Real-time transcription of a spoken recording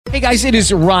Hey guys, it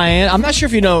is Ryan. I'm not sure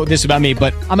if you know this about me,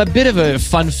 but I'm a bit of a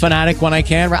fun fanatic when I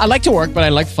can. I like to work, but I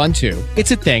like fun too.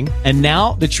 It's a thing. And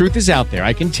now the truth is out there.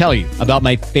 I can tell you about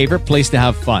my favorite place to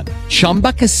have fun.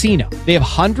 Chumba Casino. They have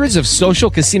hundreds of social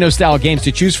casino style games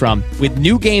to choose from with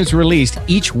new games released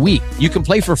each week. You can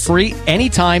play for free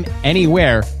anytime,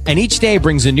 anywhere. And each day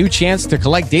brings a new chance to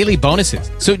collect daily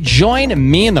bonuses. So join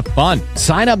me in the fun.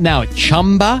 Sign up now at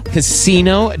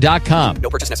ChumbaCasino.com. No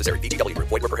purchase necessary. VGW.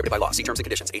 Void where prohibited by law. See terms and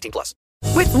conditions. 18+.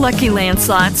 With Lucky Land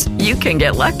Slots, you can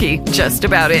get lucky just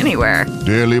about anywhere.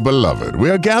 Dearly beloved, we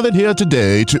are gathered here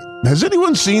today to... Has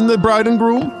anyone seen the bride and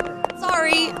groom?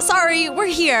 Sorry, we're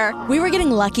here. We were getting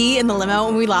lucky in the limo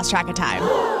and we lost track of time.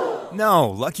 No,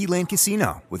 Lucky Land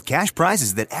Casino, with cash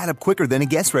prizes that add up quicker than a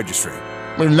guest registry.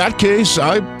 In that case,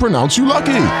 I pronounce you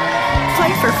lucky.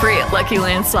 Play for free at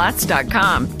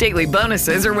LuckyLandSlots.com. Daily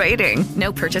bonuses are waiting.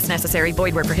 No purchase necessary.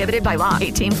 Void where prohibited by law.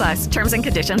 18+. Terms and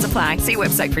conditions apply. See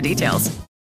website for details.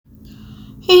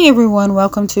 Hey everyone,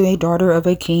 welcome to a Daughter of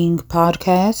a King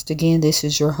podcast. Again, this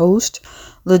is your host,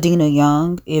 Ladina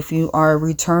Young. If you are a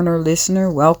returner listener,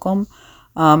 welcome.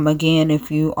 Again, if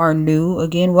you are new,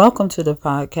 again, welcome to the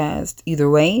podcast. Either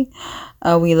way,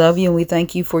 we love you and we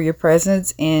thank you for your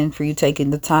presence and for you taking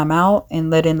the time out and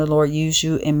letting the Lord use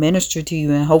you and minister to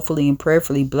you and hopefully and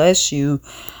prayerfully bless you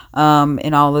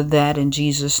and all of that in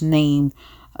Jesus' name.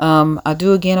 I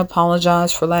do again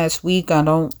apologize for last week. I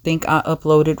don't think I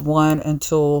uploaded one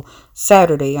until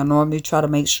Saturday. I normally try to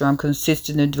make sure I'm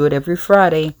consistent and do it every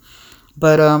Friday,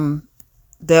 but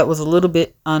that was a little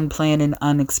bit unplanned and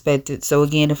unexpected. So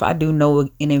again, if I do know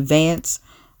in advance,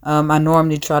 I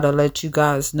normally try to let you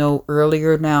guys know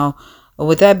earlier. Now,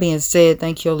 with that being said,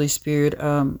 thank you, Holy Spirit.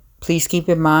 Please keep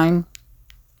in mind,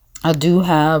 I do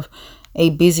have a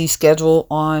busy schedule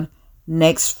on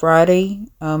next Friday.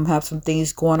 Have some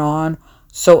things going on,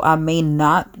 so I may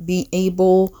not be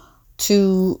able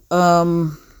to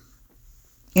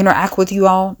interact with you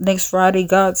all next Friday.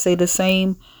 God say the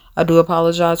same. I do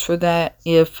apologize for that.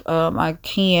 If I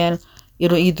can,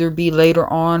 it'll either be later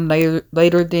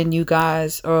than you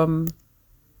guys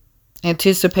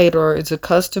anticipate or is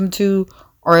accustomed to,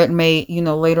 or it may,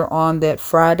 later on that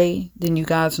Friday than you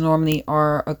guys normally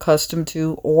are accustomed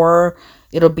to, or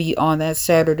it'll be on that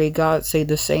Saturday. God say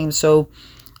the same. So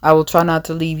I will try not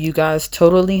to leave you guys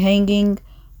totally hanging,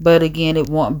 but again, it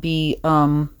won't be,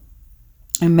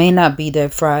 it may not be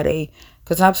that Friday,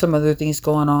 because I have some other things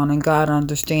going on and God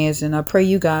understands. And I pray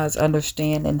you guys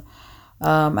understand and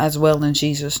as well in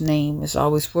Jesus' name. It's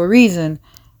always for a reason.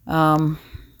 And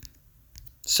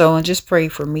just pray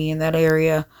for me in that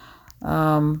area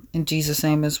in Jesus'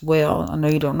 name as well. I know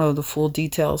you don't know the full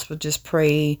details, but just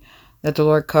pray that the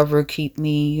Lord cover, keep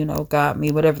me, guide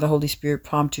me, whatever the Holy Spirit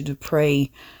prompts you to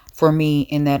pray for me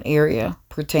in that area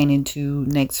pertaining to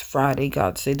next Friday.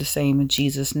 God say the same in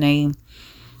Jesus' name.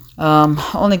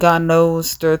 Only God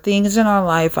knows there are things in our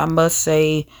life, I must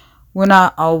say, we're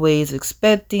not always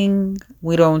expecting.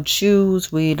 We don't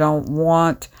choose. We don't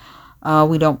want.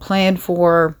 We don't plan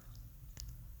for.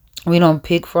 We don't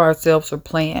pick for ourselves or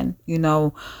plan,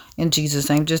 in Jesus'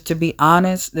 name. Just to be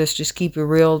honest, let's just keep it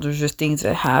real. There's just things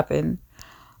that happen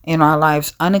in our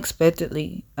lives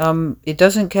unexpectedly. It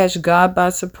doesn't catch God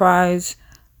by surprise.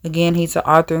 Again, He's the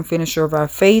author and finisher of our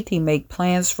faith. He makes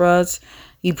plans for us.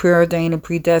 He preordained and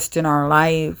predestined our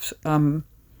lives. And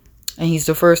He's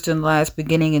the first and last,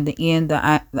 beginning and the end,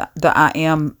 the I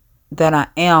am that I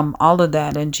am, all of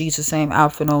that in Jesus' name,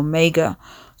 Alpha and Omega.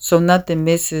 So nothing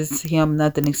misses Him,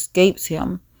 nothing escapes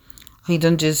Him. He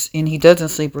doesn't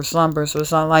sleep or slumber. So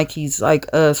it's not like He's like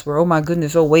us where, oh my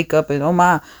goodness, wake up and oh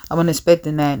my, I'm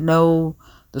unexpecting that. No,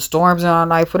 the storms in our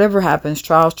life, whatever happens,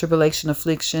 trials, tribulation,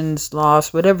 afflictions,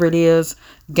 loss, whatever it is,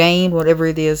 gain, whatever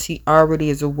it is, He already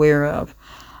is aware of.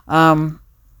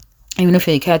 Even if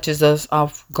it catches us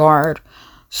off guard.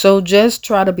 So just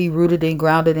try to be rooted and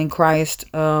grounded in Christ,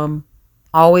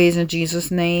 always in Jesus'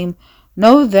 name.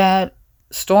 Know that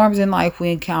storms in life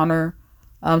we encounter,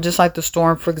 just like the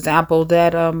storm, for example,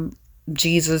 that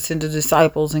Jesus and the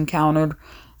disciples encountered,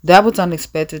 that was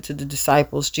unexpected to the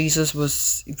disciples. Jesus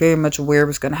was very much aware it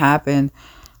was going to happen,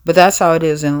 but that's how it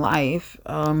is in life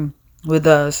with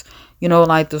us.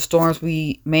 Like the storms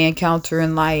we may encounter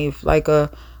in life, like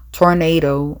a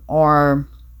tornado or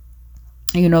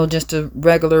just a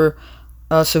regular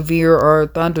severe or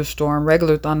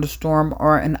regular thunderstorm,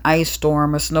 or an ice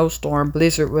storm, a snowstorm,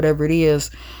 blizzard, whatever it is,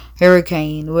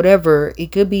 hurricane, whatever.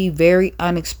 It could be very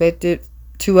unexpected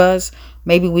to us.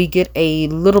 Maybe we get a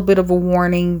little bit of a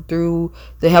warning through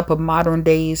the help of modern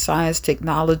day science,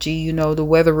 technology, the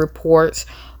weather reports,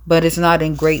 but it's not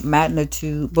in great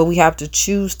magnitude. But we have to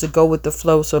choose to go with the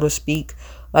flow, so to speak,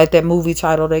 Like that movie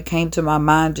title that came to my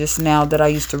mind just now that I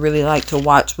used to really like to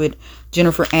watch with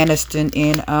Jennifer Aniston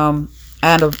and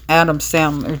Adam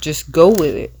Sandler. Just go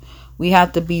with it. We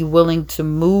have to be willing to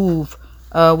move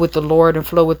with the Lord and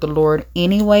flow with the Lord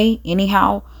anyway,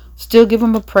 anyhow. Still give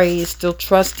him a praise, still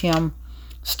trust him,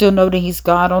 still know that he's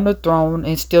God on the throne,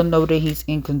 and still know that he's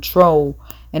in control,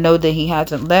 and know that he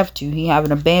hasn't left you, he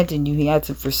hasn't abandoned you, he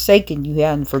hasn't forsaken you, he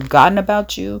hasn't forgotten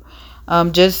about you.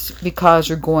 Just because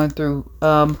you're going through,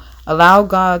 allow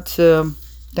God to,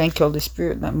 thank you, Holy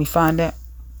Spirit, let me find that.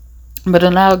 But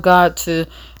allow God to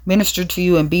minister to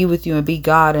you and be with you and be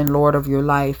God and Lord of your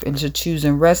life, and to choose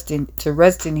and rest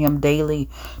in him daily,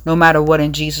 no matter what,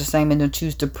 in Jesus' name, and to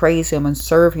choose to praise him and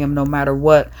serve him no matter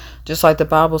what. Just like the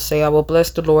Bible say, I will bless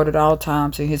the Lord at all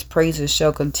times, and his praises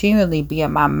shall continually be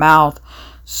in my mouth.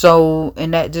 So,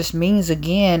 and that just means,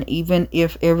 again, even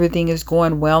if everything is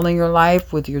going well in your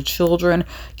life with your children,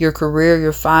 your career,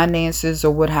 your finances,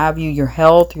 or what have you, your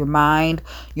health, your mind,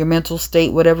 your mental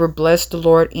state, whatever, bless the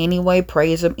Lord anyway,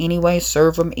 praise him anyway,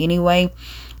 serve him anyway.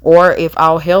 Or if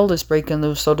all hell is breaking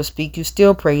loose, so to speak, you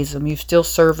still praise him, you still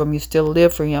serve him, you still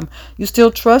live for him, you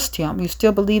still trust him, you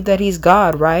still believe that he's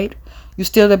God, right? You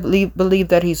still believe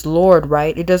that he's Lord,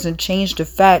 right? It doesn't change the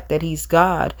fact that he's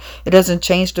God. It doesn't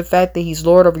change the fact that he's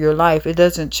Lord of your life. It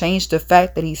doesn't change the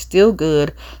fact that he's still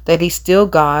good, that he's still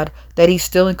God, that he's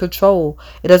still in control.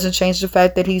 It doesn't change the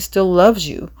fact that he still loves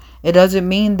you. It doesn't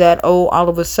mean that, oh, all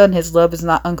of a sudden his love is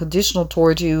not unconditional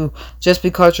towards you just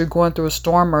because you're going through a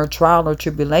storm or a trial or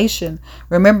tribulation.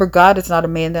 Remember, God is not a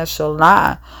man that shall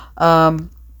lie. And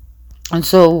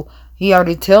so he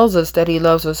already tells us that he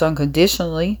loves us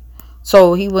unconditionally.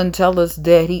 So he wouldn't tell us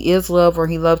that he is love or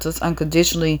he loves us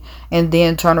unconditionally and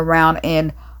then turn around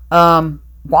and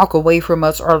walk away from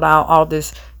us or allow all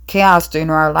this chaos to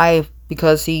enter our life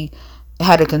because he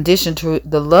had a condition to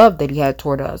the love that he had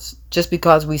toward us. Just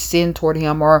because we sinned toward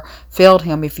him or failed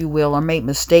him, if you will, or made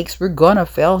mistakes, we're going to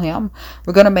fail him.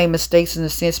 We're going to make mistakes in a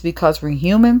sense because we're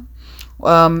human,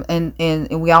 and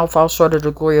we all fall short of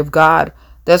the glory of God.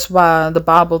 That's why the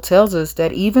Bible tells us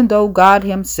that even though God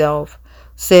himself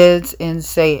says and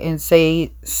said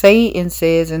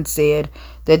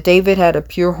that David had a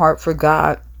pure heart for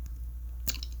God,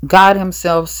 God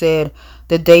himself said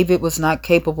that David was not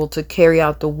capable to carry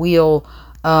out the will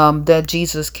that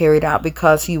Jesus carried out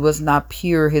because he was not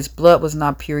pure. His blood was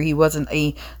not pure. He wasn't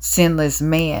a sinless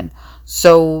man.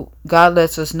 So God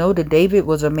lets us know that David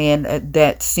was a man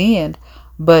that sinned,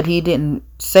 but he didn't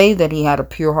say that he had a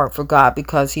pure heart for God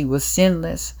because he was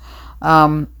sinless.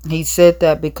 He said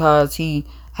that because he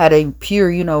had a pure,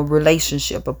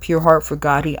 relationship, a pure heart for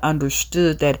God. He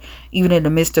understood that even in the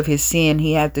midst of his sin,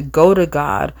 he had to go to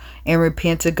God and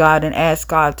repent to God and ask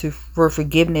God for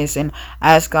forgiveness and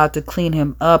ask God to clean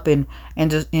him up. And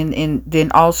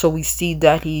then also we see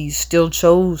that he still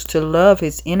chose to love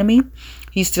his enemy.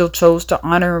 He still chose to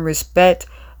honor and respect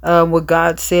what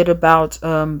God said about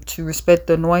to respect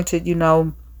the anointed,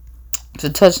 to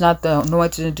touch not the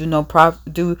anointed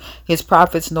and do his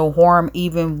prophets no harm,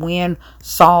 even when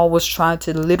Saul was trying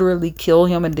to literally kill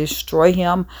him and destroy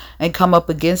him and come up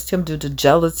against him due to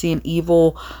jealousy and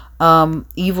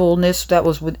evilness that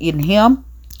was within him,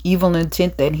 evil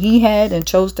intent that he had and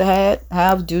chose to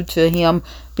have due to him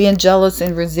being jealous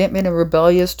and resentment and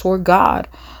rebellious toward God.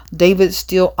 David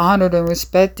still honored and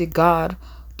respected God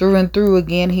through and through.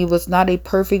 Again, he was not a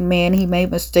perfect man. He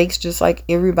made mistakes just like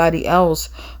everybody else.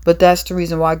 But that's the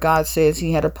reason why God says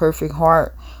he had a perfect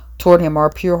heart toward him, or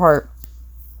a pure heart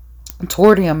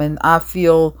toward him. And I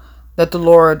feel that the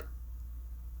Lord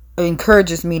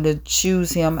encourages me to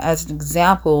choose him as an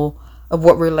example of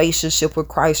what relationship with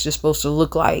Christ is supposed to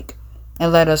look like.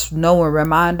 And let us know and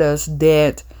remind us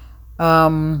that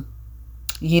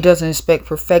he doesn't expect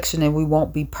perfection and we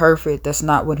won't be perfect. That's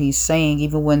not what he's saying.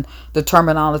 Even when the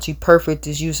terminology perfect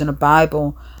is used in the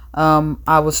Bible,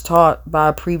 I was taught by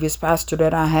a previous pastor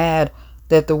that I had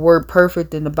that the word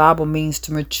perfect in the Bible means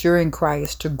to mature in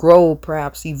Christ, to grow,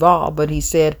 perhaps evolve. But he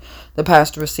said, the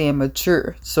pastor was saying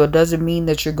mature. So it doesn't mean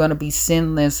that you're going to be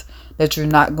sinless, that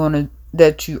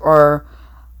you are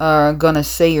going to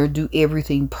say or do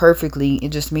everything perfectly. It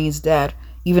just means that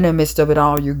even in the midst of it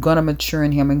all, you're going to mature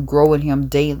in him and grow in him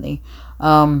daily,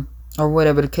 or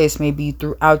whatever the case may be,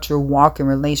 throughout your walk and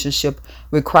relationship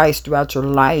with Christ, throughout your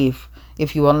life,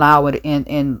 if you allow it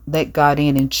and let God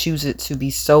in and choose it to be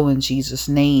so in Jesus'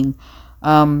 name.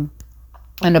 In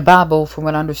the Bible, from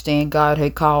what I understand, God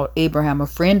had called Abraham a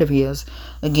friend of his.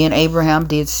 Again, Abraham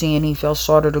did sin. He fell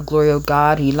short of the glory of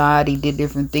God. He lied. He did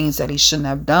different things that he shouldn't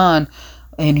have done,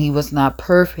 and he was not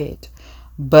perfect.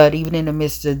 But even in the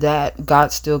midst of that,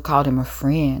 God still called him a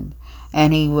friend.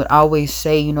 And he would always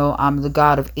say, I'm the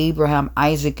God of Abraham,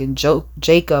 Isaac, and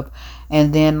Jacob.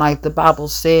 And then, like the Bible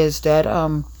says,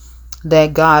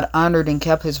 that God honored and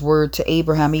kept his word to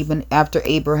Abraham. Even after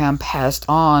Abraham passed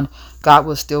on, God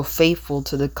was still faithful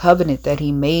to the covenant that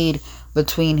he made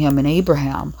between him and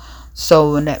Abraham.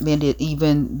 So, and that meant that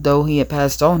even though he had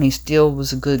passed on, he still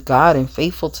was a good God and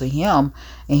faithful to him.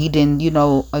 And he didn't,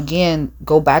 again,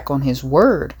 go back on his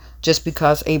word just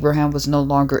because Abraham was no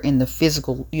longer in the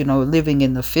physical, living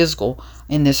in the physical,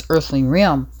 in this earthly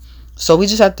realm. So we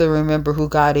just have to remember who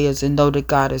God is and know that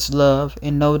God is love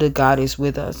and know that God is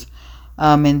with us.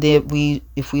 And that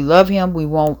if we love him, we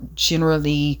won't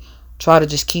generally try to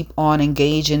just keep on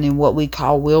engaging in what we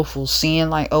call willful sin,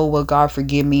 like, oh, well, God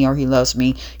forgive me, or he loves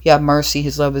me, he have mercy,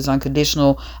 his love is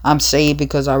unconditional, I'm saved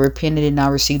because I repented and I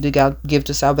received the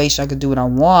gift of salvation, I can do what I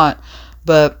want.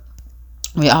 But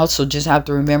we also just have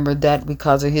to remember that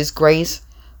because of his grace,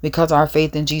 because of our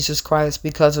faith in Jesus Christ,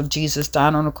 because of Jesus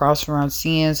dying on the cross for our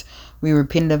sins, we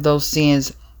repented of those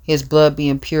sins, his blood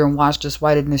being pure and washed us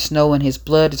whiter than the snow, and his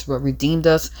blood is what redeemed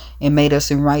us and made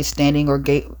us in right standing, or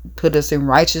put us in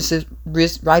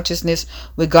righteousness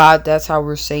with God. That's how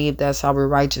we're saved. That's how we're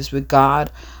righteous with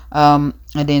God. And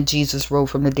then Jesus rose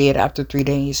from the dead after 3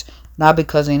 days, not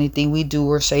because of anything we do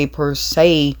or say per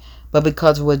se, but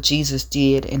because of what Jesus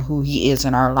did and who he is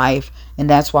in our life. And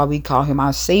that's why we call him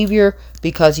our Savior,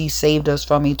 because he saved us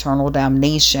from eternal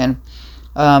damnation.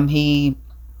 He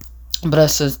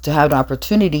bless us to have the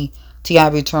opportunity to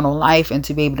have eternal life and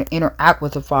to be able to interact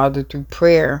with the Father through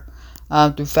prayer,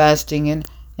 through fasting and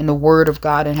the Word of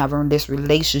God, and having this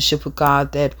relationship with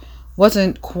God that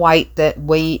wasn't quite that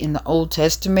way in the Old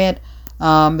Testament,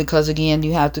 because again,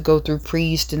 you have to go through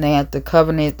priests, and they had the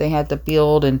covenant they had to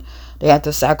build, and they had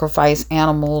to sacrifice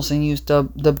animals and use the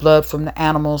blood from the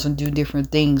animals and do different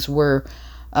things, where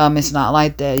it's not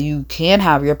like that. You can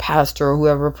have your pastor or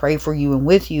whoever pray for you and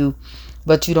with you,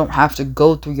 but you don't have to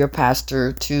go through your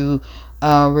pastor to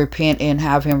repent and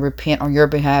have him repent on your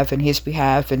behalf and his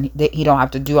behalf, and he don't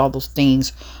have to do all those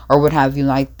things or what have you,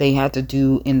 like they had to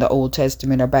do in the Old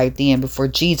Testament or back then before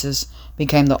Jesus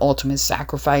became the ultimate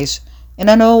sacrifice. And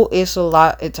I know it's a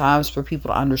lot at times for people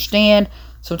to understand.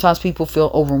 Sometimes people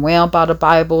feel overwhelmed by the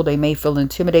Bible. They may feel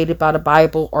intimidated by the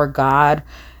Bible or God,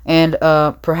 and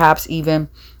perhaps even.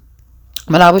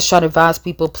 But I always try to advise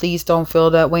people, please don't feel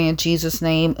that way in Jesus'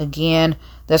 name. Again,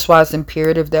 that's why it's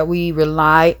imperative that we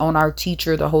rely on our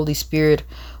teacher, the Holy Spirit,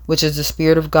 which is the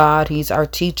Spirit of God. He's our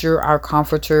teacher, our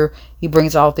comforter. He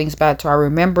brings all things back to our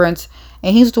remembrance.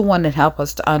 And he's the one that helps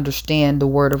us to understand the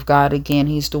Word of God. Again,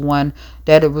 he's the one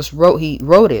that he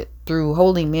wrote it through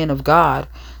holy men of God.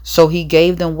 So he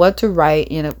gave them what to write,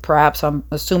 perhaps I'm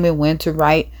assuming when to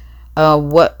write,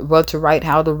 what to write,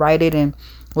 how to write it, and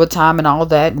what time and all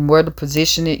that, and where to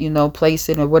position it, place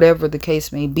it, or whatever the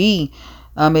case may be.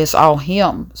 It's all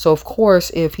him. So of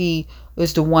course, if he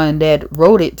is the one that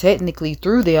wrote it technically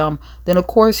through them, then of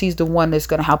course he's the one that's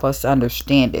going to help us to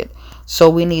understand it. So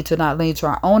we need to not lean to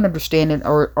our own understanding,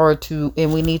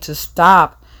 and we need to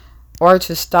stop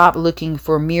looking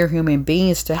for mere human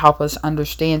beings to help us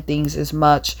understand things as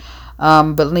much,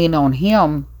 but lean on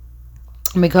him,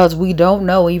 because we don't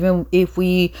know, even if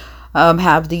we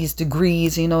have these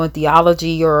degrees, in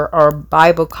theology or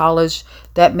Bible college,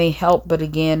 that may help. But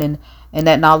again, and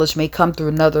that knowledge may come through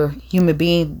another human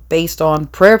being based on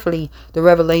prayerfully the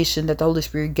revelation that the Holy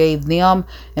Spirit gave them,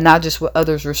 and not just what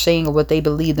others are saying or what they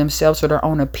believe themselves or their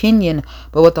own opinion,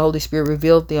 but what the Holy Spirit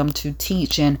revealed them to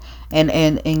teach, and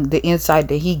the insight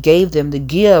that he gave them to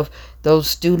give those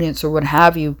students or what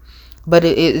have you. But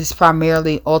it is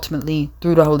primarily, ultimately,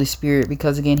 through the Holy Spirit,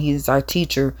 because again, he is our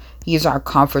teacher, he is our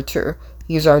comforter,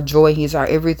 he is our joy, he is our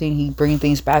everything. He brings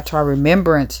things back to our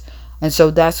remembrance, and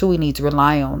so that's who we need to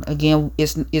rely on. Again,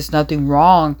 it's nothing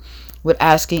wrong with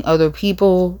asking other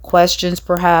people questions,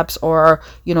 perhaps, or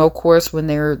of course, when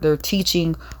they're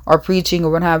teaching or preaching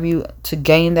or what have you, to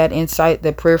gain that insight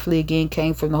that prayerfully again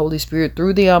came from the Holy Spirit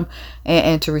through them,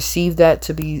 and to receive that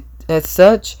to be as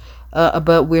such.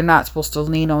 But we're not supposed to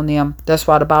lean on them. That's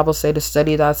why the Bible says to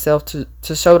study thyself, to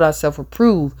show thyself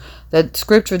approved. That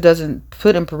scripture doesn't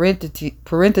put in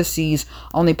parentheses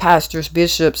only pastors,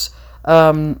 bishops,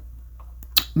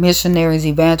 missionaries,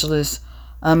 evangelists.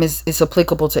 It's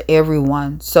applicable to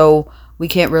everyone. So we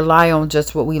can't rely on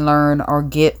just what we learn or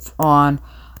get on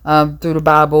through the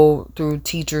Bible, through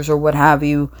teachers or what have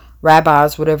you,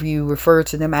 rabbis, whatever you refer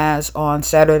to them as, on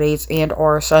Saturdays and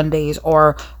or Sundays,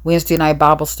 or Wednesday night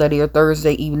Bible study, or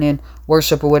Thursday evening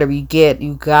worship, or whatever you get.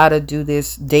 You gotta do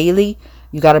this daily,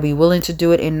 You got to be willing to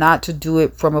do it, and not to do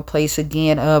it from a place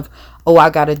again of, oh, I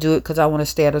got to do it because I want to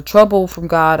stay out of trouble from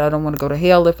God. I don't want to go to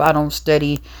hell if I don't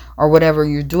study or whatever.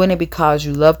 You're doing it because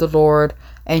you love the Lord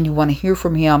and you want to hear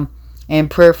from him. And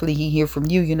prayerfully he hear from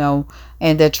you,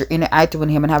 and that you're interacting with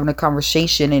him and having a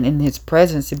conversation and in his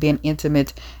presence and being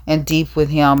intimate and deep with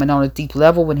him and on a deep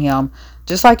level with him,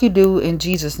 just like you do in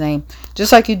Jesus' name,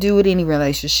 just like you do with any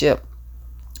relationship.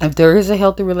 If there is a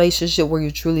healthy relationship where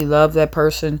you truly love that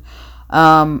person,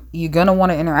 you're going to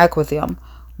want to interact with them,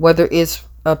 whether it's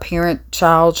a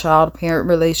parent-child, child-parent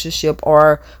relationship,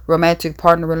 or romantic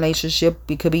partner relationship.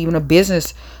 It could be even a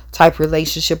business type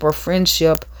relationship or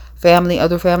friendship, family,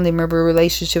 other family member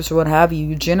relationships, or what have you.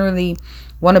 You generally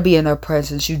want to be in their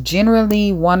presence. You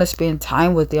generally want to spend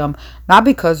time with them, not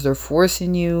because they're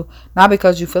forcing you, not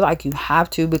because you feel like you have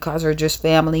to, because they're just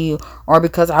family, or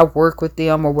because I work with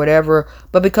them or whatever,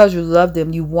 but because you love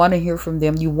them. You want to hear from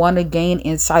them. You want to gain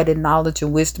insight and knowledge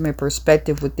and wisdom and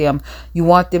perspective with them. You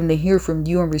want them to hear from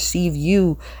you and receive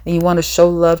you, and you want to show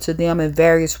love to them in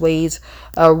various ways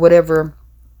or whatever,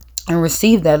 and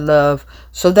receive that love.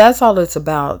 So that's all it's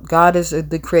about. God is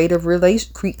the creator of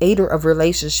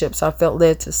relationships. I felt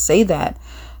led to say that.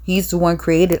 He's the one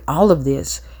created all of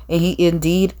this. And he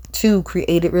indeed too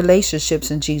created relationships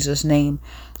in Jesus' name.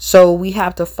 So we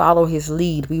have to follow his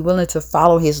lead. Be willing to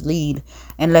follow his lead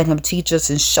and let him teach us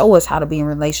and show us how to be in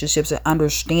relationships, and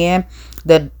understand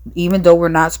that even though we're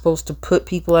not supposed to put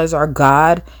people as our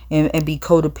God and be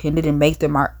codependent and make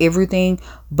them our everything,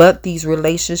 but these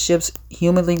relationships,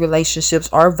 humanly relationships,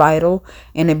 are vital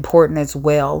and important as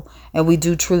well. And we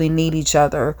do truly need each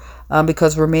other,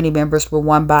 because we're many members, we're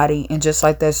one body. And just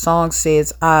like that song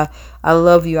says, I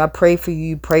love you, I pray for you,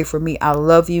 you pray for me. I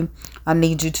love you, I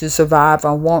need you to survive.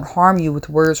 I won't harm you with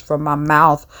words from my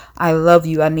mouth. I love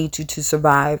you, I need you to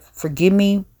survive. Forgive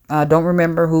me. I don't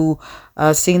remember who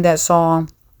sing that song,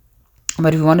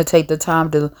 but if you want to take the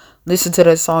time to listen to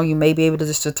that song, you may be able to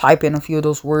just to type in a few of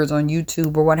those words on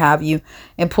YouTube or what have you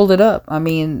and pull it up. I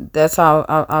mean, that's how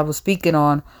I was speaking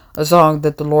on a song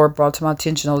that the Lord brought to my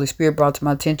attention, Holy Spirit brought to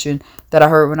my attention, that I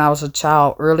heard when I was a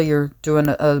child earlier, doing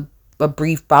a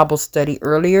brief Bible study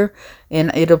earlier,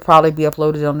 and it'll probably be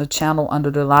uploaded on the channel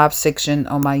under the live section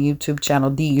on my YouTube channel,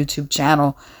 the YouTube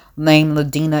channel, named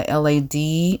Ladina,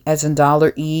 L-A-D as in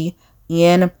dollar,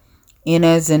 E-N, N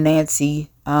as in Nancy,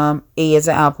 A as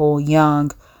in Apple,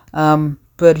 Young.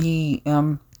 But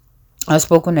I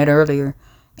spoke on that earlier,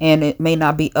 and it may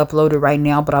not be uploaded right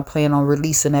now, but I plan on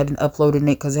releasing that and uploading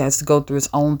it because it has to go through its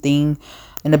own thing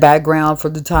in the background for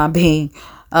the time being.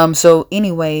 So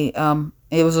anyway,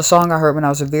 it was a song I heard when I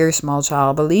was a very small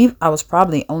child. I believe I was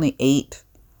probably only 8,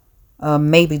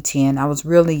 maybe 10. I was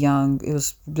really young. It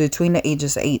was between the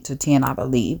ages of 8 to 10, I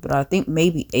believe, but I think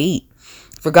maybe 8.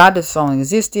 Forgot this song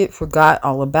existed, forgot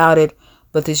all about it.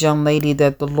 But this young lady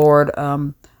that the Lord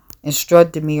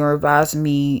instructed me or advised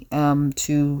me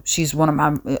to, she's one of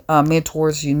my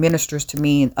mentors. She ministers to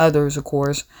me and others, of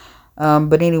course.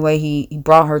 But anyway, he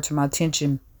brought her to my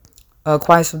attention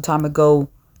quite some time ago,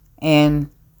 and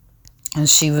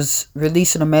she was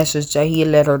releasing a message that he had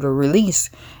led her to release,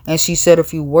 and she said a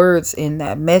few words in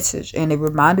that message, and it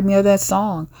reminded me of that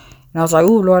song. And I was like,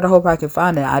 oh, Lord, I hope I can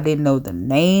find it. I didn't know the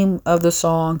name of the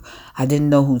song. I didn't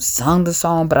know who sung the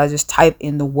song, but I just typed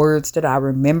in the words that I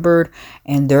remembered,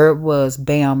 and there it was,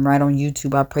 bam, right on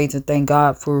YouTube. I praise and thank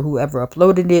God for whoever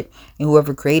uploaded it and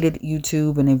whoever created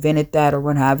YouTube and invented that or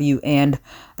what have you. And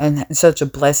such a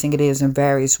blessing it is in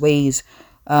various ways,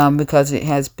 because it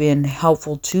has been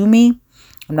helpful to me.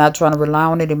 I'm not trying to rely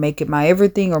on it and make it my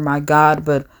everything or my God,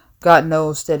 but God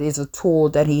knows that it's a tool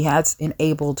that he has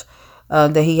enabled,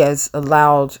 that he has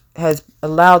allowed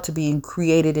to be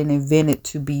created and invented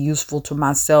to be useful to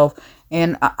myself.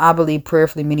 And I believe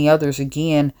prayerfully many others.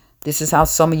 Again, this is how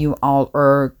some of you all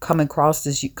are coming across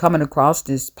this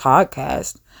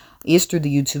podcast, is through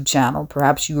the YouTube channel.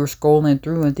 Perhaps you are scrolling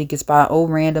through and think it's by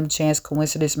random chance,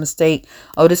 coincidence, mistake.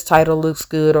 Oh, this title looks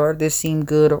good, or this seemed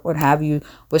good, or what have you.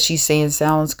 What she's saying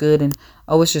sounds good, and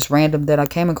oh, it's just random that I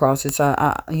came across it.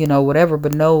 Whatever.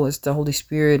 But no, it's the Holy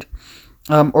Spirit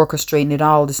orchestrating it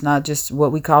all. It's not just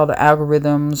what we call the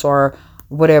algorithms or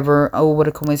whatever. Oh, what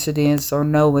a coincidence. Or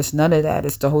no, it's none of that.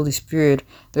 It's the Holy Spirit.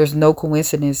 There's no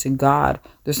coincidence in God.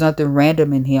 There's nothing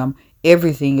random in him.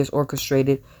 Everything is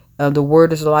orchestrated. The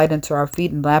word is a light unto our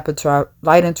feet and light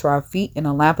unto our feet and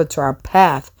a lamp unto our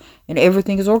path. And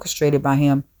everything is orchestrated by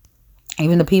him.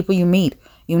 Even the people you meet,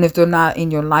 even if they're not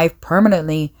in your life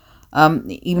permanently,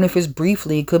 even if it's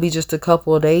briefly, it could be just a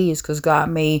couple of days, because God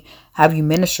may have you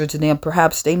minister to them.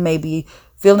 Perhaps they may be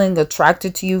feeling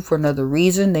attracted to you for another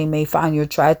reason. They may find you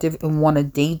attractive and want to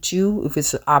date you if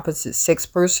it's an opposite sex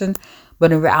person.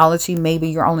 But in reality, maybe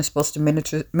you're only supposed to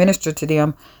minister to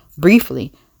them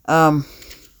briefly in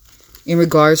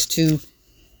regards to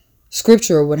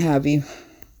scripture or what have you.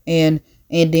 And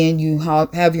then you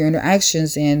have your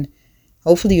interactions, and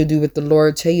hopefully you'll do what the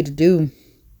Lord tell you to do.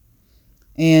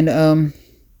 And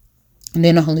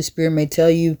then the Holy Spirit may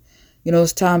tell you,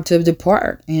 it's time to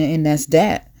depart. And that's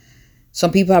that.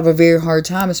 Some people have a very hard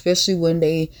time, especially when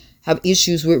they have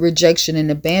issues with rejection and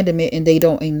abandonment, and they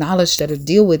don't acknowledge that or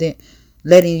deal with it,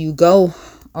 letting you go.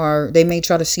 Or they may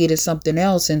try to see it as something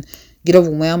else and get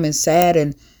overwhelmed and sad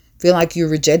and feel like you're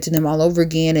rejecting them all over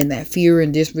again, and that fear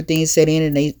and different things set in,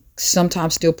 and they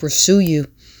sometimes still pursue you.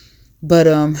 But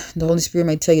the Holy Spirit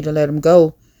may tell you to let them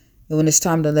go. And when it's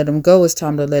time to let them go, it's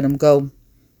time to let them go.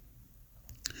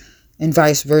 And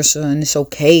vice versa. And it's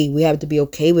okay. We have to be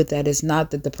okay with that. It's not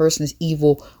that the person is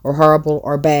evil or horrible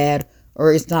or bad,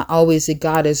 or it's not always that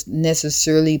God is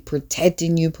necessarily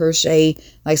protecting you per se,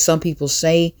 like some people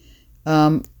say.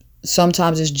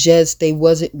 Sometimes it's just they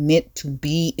wasn't meant to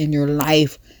be in your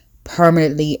life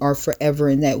permanently or forever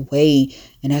in that way.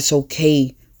 And that's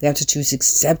okay. We have to choose to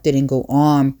accept it and go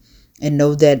on and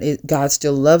know that God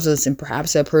still loves us. And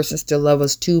perhaps that person still loves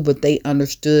us too, but they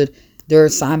understood their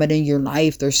assignment in your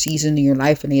life, their season in your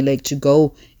life, and they let you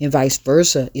go, and vice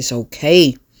versa. It's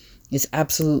okay. It's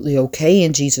absolutely okay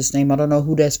in Jesus' name. I don't know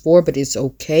who that's for, but it's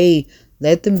okay.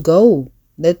 Let them go.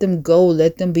 Let them go.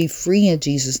 Let them be free in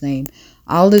Jesus' name.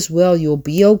 All is well. You'll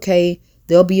be okay.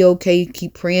 They'll be okay.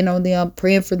 Keep praying on them,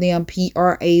 praying for them.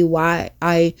 PRAYING,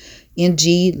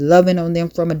 loving on them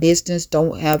from a distance.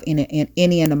 Don't have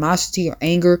any animosity or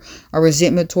anger or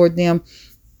resentment toward them.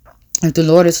 If the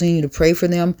Lord is leading you to pray for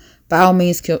them, by all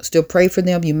means, still pray for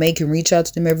them. You can reach out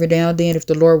to them every now and then if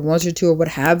the Lord wants you to, or what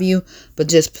have you. But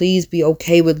just please be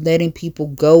okay with letting people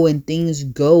go and things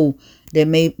go that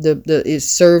may it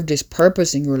served its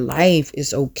purpose in your life.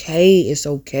 It's okay. It's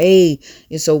okay.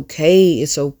 It's okay.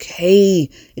 It's okay.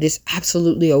 It is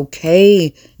absolutely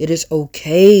okay. It is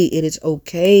okay. It is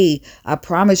okay. I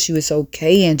promise you, it's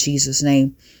okay in Jesus'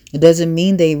 name. It doesn't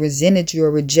mean they resented you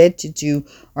or rejected you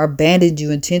or abandoned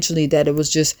you intentionally, that it was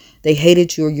just they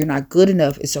hated you or you're not good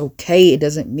enough. It's okay. It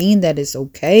doesn't mean that. It's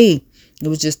okay. It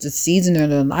was just a season in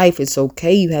their life. It's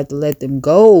okay. You have to let them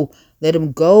go. Let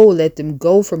them go. Let them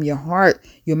go from your heart,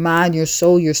 your mind, your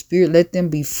soul, your spirit. Let them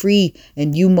be free.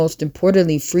 And you, most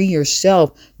importantly, free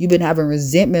yourself. You've been having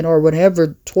resentment or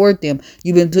whatever toward them.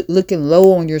 You've been looking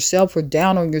low on yourself or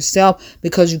down on yourself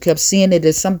because you kept seeing it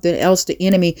as something else. The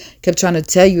enemy kept trying to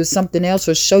tell you it's something else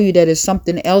or show you that it's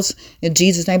something else in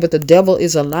Jesus' name. But the devil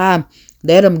is a lie.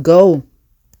 Let them go.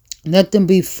 Let them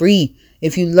be free.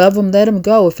 If you love them, let them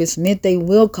go. If it's meant, they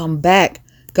will come back.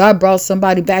 God brought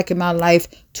somebody back in my life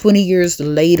 20 years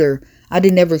later. I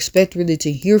didn't ever expect really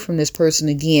to hear from this person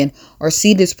again or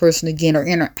see this person again or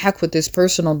interact with this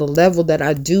person on the level that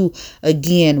I do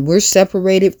again. We're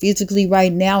separated physically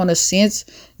right now in a sense.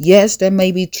 Yes, that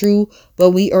may be true,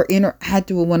 but we are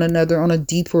interacting with one another on a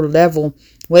deeper level,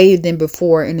 way than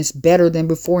before. And it's better than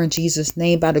before in Jesus'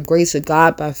 name, by the grace of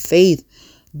God, by faith.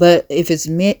 But if it's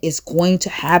meant, it's going to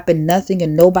happen. Nothing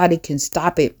and nobody can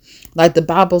stop it. Like the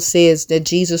Bible says that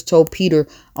Jesus told Peter,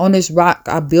 on this rock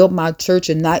I built my church,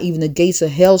 and not even the gates of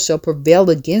hell shall prevail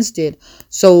against it.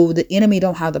 So the enemy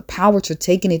don't have the power to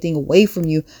take anything away from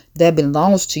you that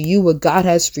belongs to you. What God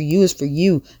has for you is for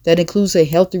you. That includes a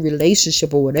healthy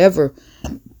relationship or whatever.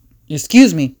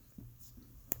 Excuse me.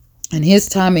 In his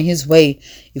time and his way.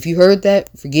 If you heard that,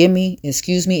 forgive me,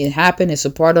 excuse me, it happened. It's a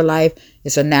part of life.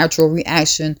 It's a natural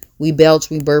reaction. We belch,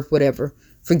 we burp, whatever.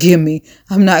 Forgive me.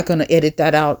 I'm not going to edit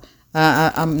that out.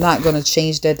 I'm not going to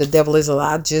change that. The devil is a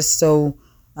lie, just so,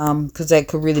 because that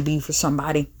could really be for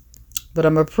somebody. But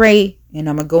I'm going to pray, and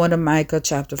I'm going to go into Micah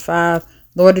chapter 5.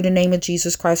 Lord, in the name of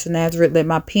Jesus Christ of Nazareth, let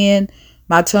my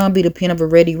tongue be the pen of a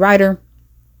ready writer.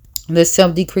 Let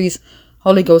self decrease,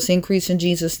 Holy Ghost increase in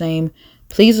Jesus' name.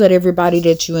 Please let everybody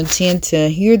that you intend to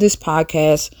hear this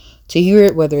podcast, to hear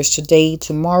it, whether it's today,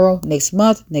 tomorrow, next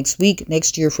month, next week,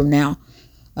 next year from now.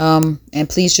 And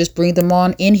please just bring them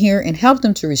on in here and help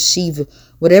them to receive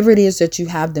whatever it is that you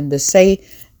have them to say.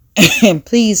 And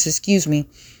please,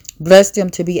 bless them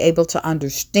to be able to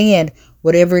understand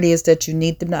whatever it is that you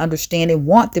need them to understand and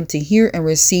want them to hear and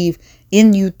receive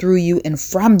in you, through you, and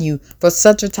from you for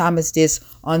such a time as this,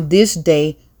 on this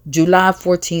day, July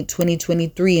 14th,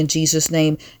 2023, in Jesus'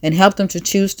 name, and help them to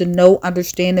choose to know,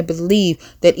 understand, and believe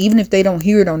that even if they don't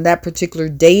hear it on that particular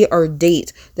day or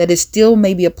date, that it still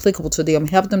may be applicable to them.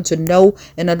 Help them to know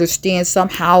and understand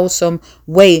somehow, some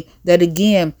way, that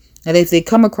again, And if they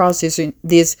come across this, and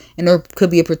there could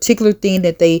be a particular thing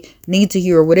that they need to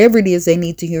hear, or whatever it is they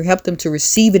need to hear, help them to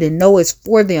receive it and know it's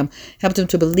for them. Help them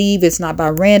to believe it's not by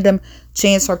random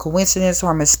chance or coincidence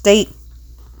or mistake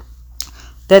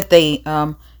that they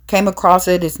came across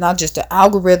it. It's not just an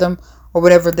algorithm or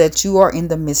whatever, that you are in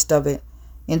the midst of it.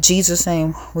 In Jesus'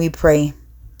 name we pray.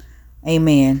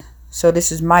 Amen. So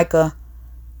this is Micah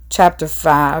chapter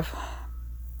 5.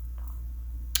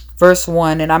 Verse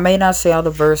 1, and I may not say all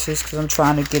the verses because I'm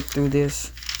trying to get through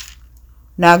this.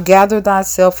 Now gather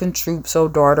thyself in troops, O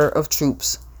daughter of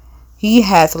troops. He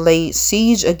hath laid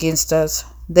siege against us.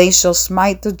 They shall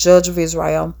smite the judge of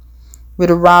Israel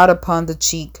with a rod upon the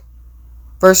cheek.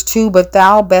 Verse 2, but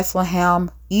thou,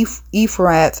 Bethlehem,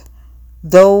 Ephrath,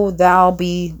 though thou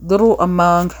be little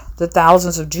among the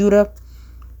thousands of Judah,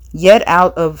 yet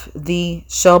out of thee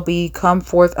shall be come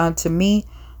forth unto me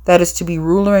that is to be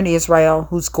ruler in Israel,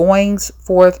 whose goings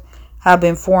forth have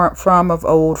been from of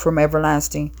old, from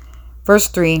everlasting. Verse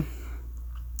 3,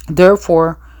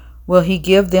 therefore will he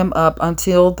give them up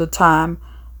until the time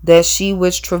that she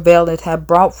which travaileth have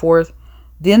brought forth.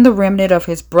 Then the remnant of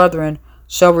his brethren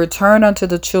shall return unto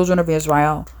the children of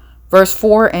Israel. Verse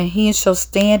 4, and he shall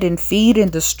stand and feed in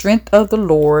the strength of the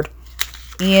Lord,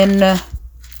 in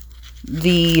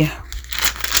the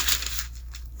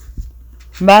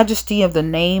majesty of the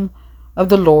name of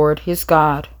the Lord his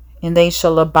God, and they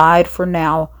shall abide, for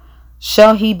now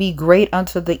shall he be great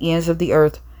unto the ends of the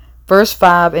earth. Verse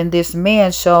 5, and this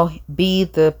man shall be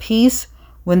the peace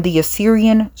when the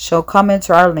Assyrian shall come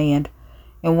into our land,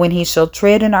 and when he shall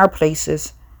tread in our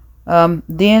places.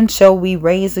 Then shall we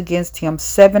raise against him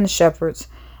 7 shepherds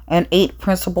and 8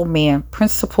 principal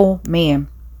men.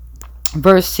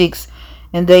 Verse 6,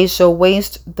 and they shall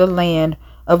waste the land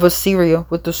of Assyria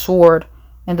with the sword,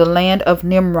 and the land of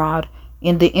Nimrod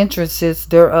in the entrances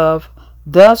thereof.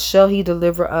 Thus shall he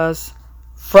deliver us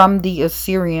from the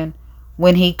Assyrian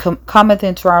when he cometh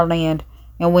into our land,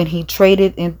 and when he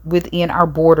tradeth within our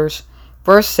borders.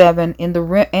 Verse 7, and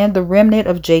the remnant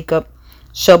of Jacob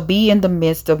shall be in the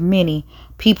midst of many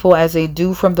people as a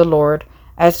dew from the Lord,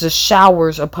 as the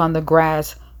showers upon the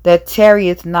grass, that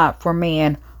tarrieth not for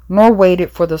man, nor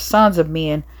waiteth for the sons of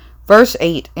men. Verse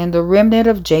 8, and the remnant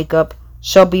of Jacob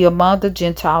shall be among the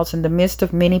Gentiles in the midst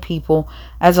of many people,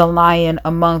 as a lion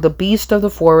among the beasts of the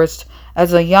forest,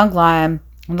 as a young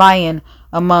lion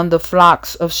among the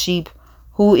flocks of sheep,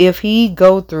 who if he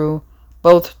go through,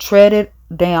 both tread it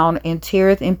down and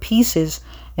teareth in pieces,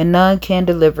 and none can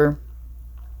deliver.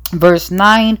 Verse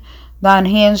 9, thine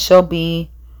hand shall be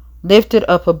lifted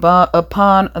up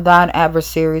upon thine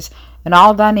adversaries, and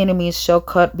all thine enemies shall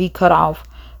be cut off.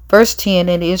 Verse 10,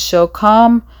 and it shall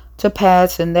come to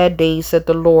pass in that day, said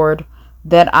the Lord,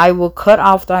 that I will cut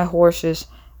off thy horses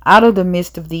out of the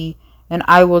midst of thee, and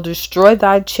I will destroy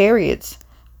thy chariots.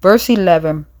 Verse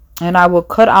 11, and I will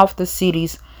cut off the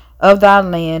cities of thy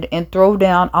land, and throw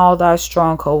down all thy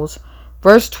strongholds.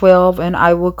 Verse 12, and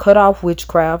I will cut off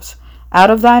witchcrafts out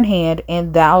of thine hand,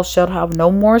 and thou shalt have no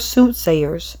more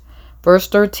soothsayers. Verse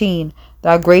 13,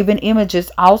 thy graven images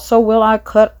also will I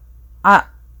cut off,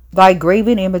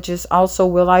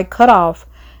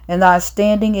 and thy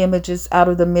standing images out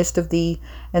of the midst of thee,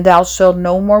 and thou shalt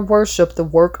no more worship the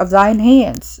work of thine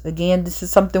hands. Again, this is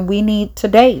something we need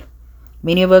today.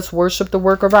 Many of us worship the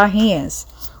work of our hands.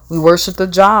 We worship the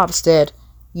jobs that,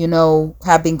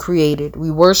 have been created.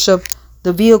 We worship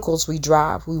the vehicles we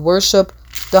drive. We worship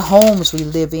the homes we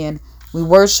live in. We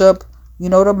worship,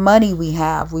 the money we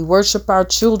have. We worship our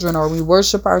children, or we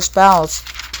worship our spouse.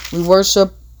 We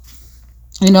worship,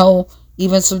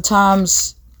 even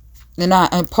sometimes,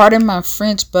 and pardon my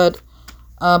French, but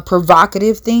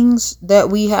provocative things that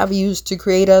we have used to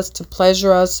create us, to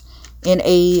pleasure us in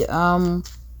a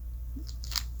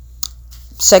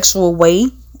sexual way.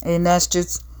 And that's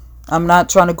just, I'm not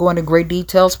trying to go into great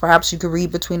details. Perhaps you could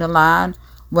read between the line,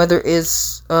 whether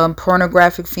it's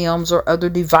pornographic films or other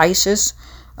devices.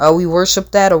 We worship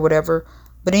that or whatever.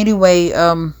 But anyway,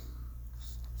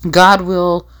 God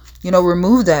will,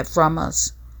 remove that from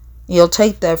us. He'll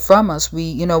take that from us.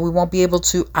 We won't be able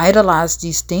to idolize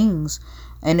these things.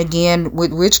 And again,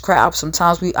 with witchcraft,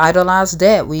 sometimes we idolize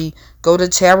that. We go to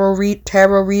tarot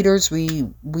readers.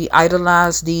 We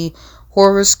idolize the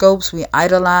horoscopes. We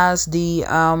idolize the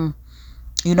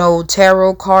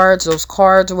tarot cards, those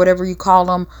cards or whatever you call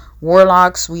them,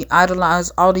 warlocks. We idolize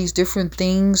all these different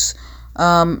things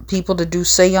people to do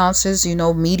seances,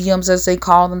 mediums as they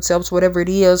call themselves, whatever it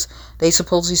is. They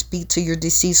supposedly speak to your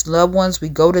deceased loved ones. We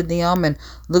go to them and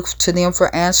look to them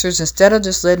for answers instead of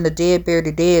just letting the dead bury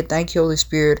the dead. Thank you, Holy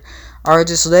Spirit. Or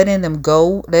just letting them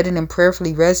go, letting them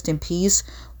prayerfully rest in peace.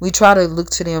 We try to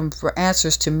look to them for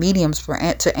answers, to mediums,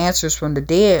 to answers from the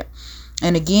dead.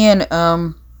 And again,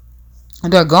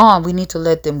 they're gone. We need to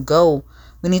let them go.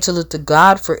 We need to look to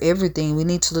God for everything. We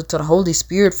need to look to the Holy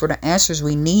Spirit for the answers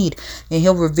we need, and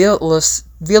He'll reveal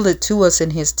it to us in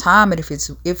His time, and if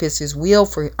it's His will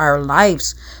for our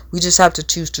lives. We just have to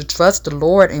choose to trust the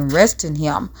Lord and rest in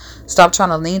Him. Stop trying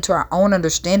to lean to our own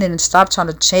understanding and stop trying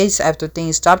to chase after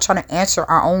things. Stop trying to answer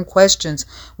our own questions.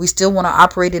 We still want to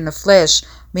operate in the flesh.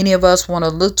 Many of us want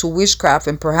to look to witchcraft,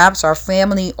 and perhaps our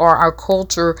family or our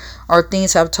culture or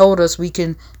things have told us we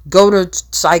can go to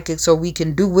psychics or we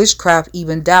can do witchcraft,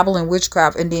 even dabble in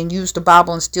witchcraft, and then use the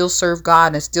Bible and still serve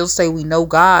God and still say we know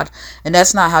God. And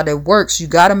that's not how that works. You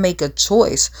got to make a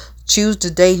choice. Choose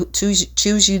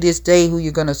you this day who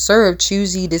you're going to serve.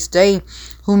 Choose ye this day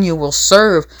whom you will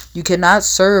serve. You cannot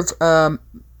serve the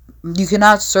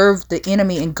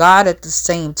enemy and God at the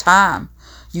same time.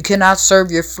 You cannot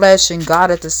serve your flesh and God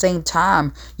at the same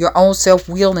time. Your own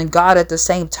self-will and God at the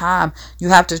same time. You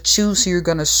have to choose who you're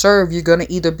going to serve. You're going to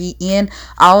either be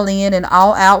all in and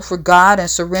all out for God and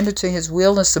surrender to His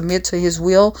will and submit to His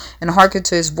will and hearken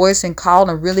to His voice and call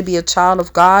and really be a child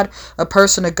of God, a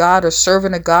person of God, a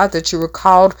servant of God that you were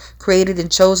called, created, and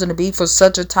chosen to be for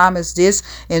such a time as this.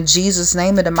 In Jesus'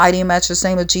 name, in the mighty and matchless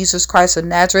name of Jesus Christ of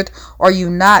Nazareth, or you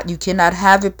not. You cannot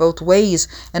have it both ways.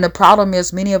 And the problem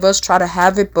is many of us try to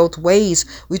have it both ways.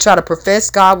 We try to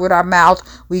profess God with our mouth.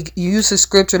 We use the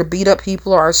scripture to beat up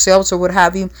people or ourselves or what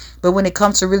have you. But when it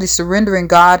comes to really surrendering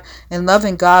God and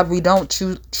loving God, we don't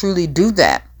truly do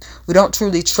that. We don't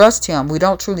truly trust Him. We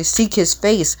don't truly seek His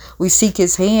face. We seek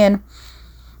His hand.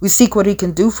 We seek what He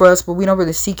can do for us, but we don't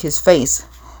really seek His face.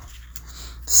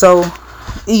 So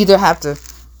you either have to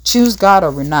choose God or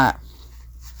we're not.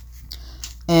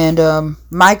 And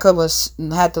Micah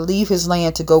had to leave his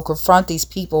land to go confront these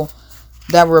people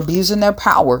that were abusing their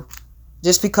power.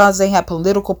 Just because they had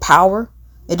political power,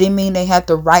 it didn't mean they had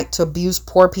the right to abuse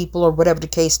poor people or whatever the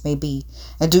case may be,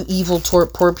 and do evil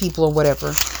toward poor people or whatever.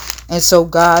 And so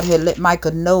God had let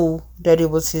Micah know that it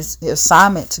was his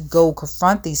assignment to go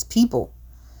confront these people.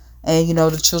 And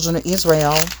the children of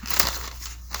Israel,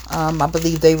 I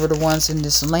believe they were the ones in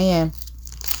this land.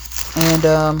 And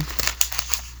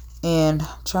I'm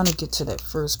trying to get to that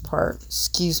first part.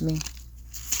 Excuse me.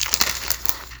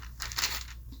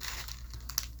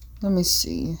 Let me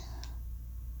see.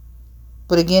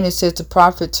 But again, it says the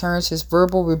prophet turns his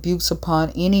verbal rebukes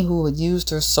upon any who would use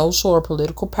their social or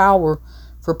political power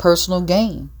for personal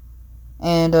gain.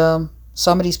 And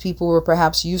some of these people were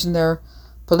perhaps using their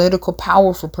political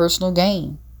power for personal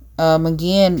gain.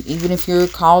 Again, even if you're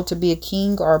called to be a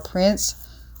king or a prince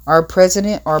or a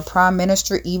president or a prime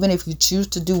minister, even if you choose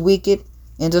to do wicked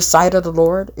in the sight of the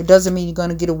Lord, it doesn't mean you're going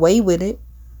to get away with it.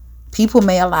 People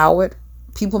may allow it.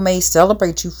 People may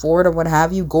celebrate you for it or what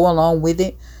have you, go along with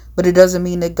it. But it doesn't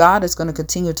mean that God is going to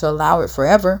continue to allow it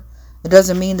forever. It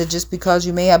doesn't mean that just because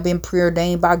you may have been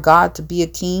preordained by God to be a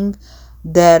king,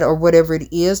 that or whatever it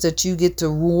is, that you get to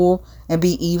rule and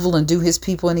be evil and do His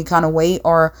people any kind of way,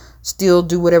 or still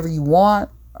do whatever you want,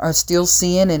 or still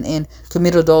sin and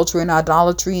commit adultery and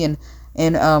idolatry and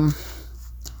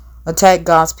attack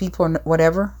God's people or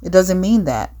whatever. It doesn't mean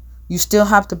that. You still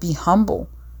have to be humble.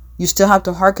 You still have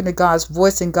to hearken to God's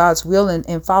voice and God's will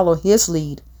and follow His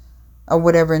lead or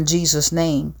whatever in Jesus'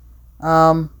 name.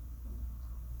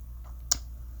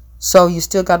 So you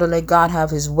still got to let God have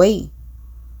His way.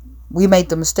 We make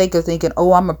the mistake of thinking,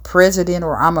 oh, I'm a president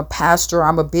or I'm a pastor, or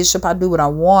I'm a bishop, I do what I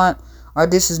want, or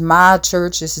this is my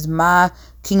church, this is my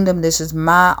kingdom, this is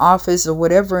my office or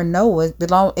whatever. No,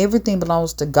 everything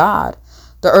belongs to God.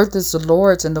 The earth is the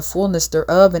Lord's and the fullness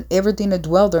thereof and everything that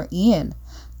dwell therein.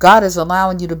 God is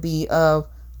allowing you to be a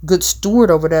good steward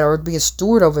over that, or be a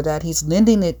steward over that. He's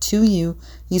lending it to you.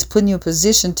 He's putting you in a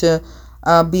position to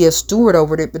be a steward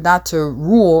over it, but not to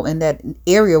rule in that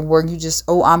area where you just,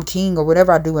 oh, I'm king or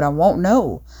whatever, I do what I want.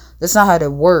 No, that's not how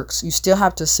that works. You still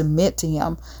have to submit to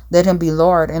Him. Let Him be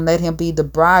Lord and let Him be the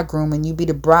bridegroom and you be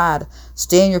the bride.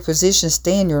 Stay in your position.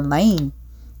 Stay in your lane.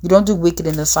 You don't do wicked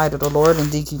in the sight of the Lord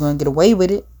and think you're going to get away with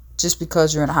it just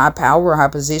because you're in high power or high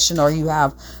position or you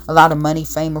have a lot of money,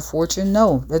 fame, or fortune.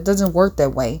 No, that doesn't work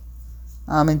that way.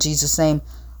 In Jesus' name.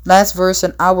 Last verse,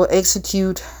 and I will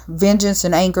execute vengeance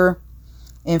and anger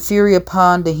and fury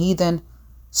upon the heathen,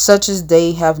 such as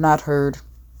they have not heard.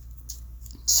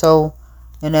 So,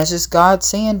 and that's just God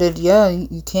saying that, yeah,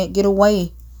 you can't get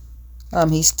away.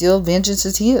 He still, vengeance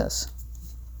is his.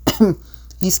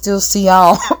 He still see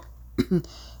all.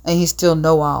 And he still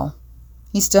know all.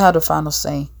 He still have the final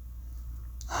say.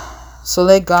 So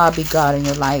let God be God in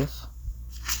your life.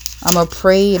 I'm going to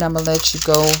pray and I'm going to let you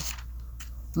go.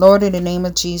 Lord, in the name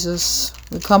of Jesus,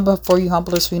 we come before you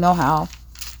humble as we know how,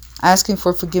 asking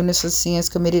for forgiveness of sins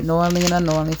committed knowingly and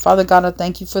unknowingly. Father God, I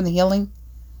thank you for the healing.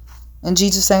 In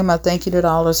Jesus' name, I thank you that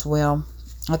all is well.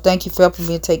 I thank you for helping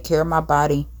me to take care of my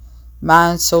body,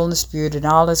 mind, soul, and spirit, and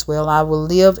all is well. I will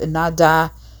live and not die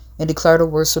and declare the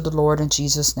words of the Lord in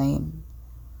Jesus' name.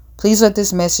 Please let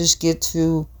this message get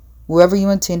to whoever you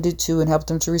intended to and help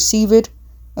them to receive it.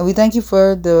 And we thank you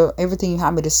for everything you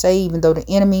had me to say, even though the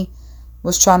enemy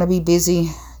was trying to be busy.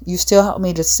 You still helped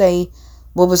me to say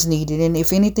what was needed. And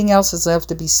if anything else is left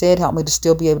to be said, help me to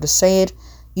still be able to say it,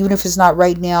 even if it's not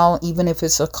right now, even if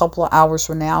it's a couple of hours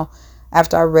from now,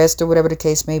 after I rest or whatever the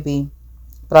case may be.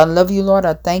 But I love you, Lord.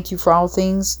 I thank you for all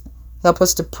things. Help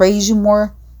us to praise you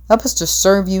more. Help us to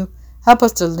serve you. Help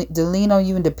us to lean on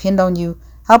you and depend on you.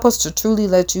 Help us to truly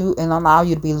let you and allow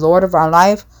you to be Lord of our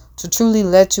life, to truly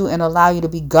let you and allow you to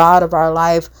be God of our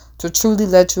life, to truly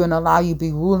let you and allow you to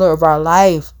be ruler of our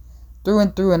life, through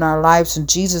and through in our lives, in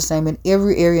Jesus' name, in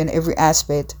every area and every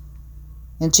aspect.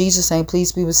 In Jesus' name,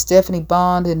 please be with Stephanie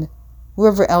Bond and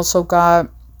whoever else, oh God,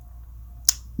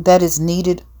 that is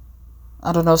needed.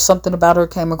 I don't know, something about her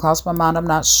came across my mind. I'm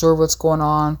not sure what's going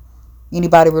on.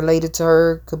 Anybody related to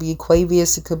her, could be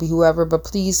Aquavius, it could be whoever, but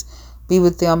please be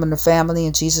with them and the family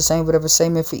in Jesus' name. Whatever say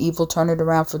meant for evil, turn it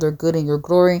around for their good and your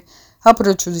glory. Help her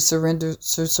to truly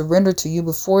surrender to you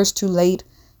before it's too late.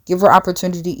 Give her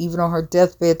opportunity, even on her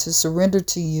deathbed, to surrender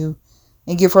to you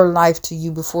and give her life to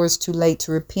you before it's too late,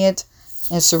 to repent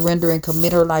and surrender and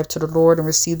commit her life to the Lord and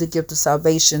receive the gift of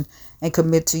salvation and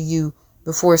commit to you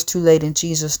before it's too late, in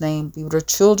Jesus' name. Be with her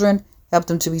children. Help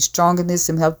them to be strong in this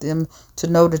and help them to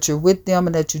know that you're with them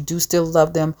and that you do still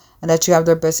love them and that you have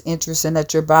their best interests and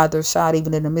that you're by their side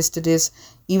even in the midst of this.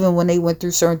 Even when they went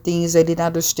through certain things they didn't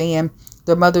understand,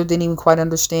 their mother didn't even quite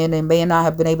understand, and may not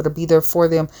have been able to be there for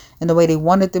them in the way they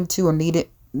wanted them to, or needed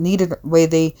the way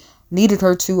they needed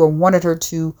her to or wanted her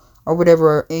to, or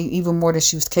whatever, even more than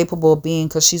she was capable of being,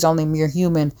 because she's only a mere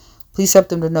human. Please help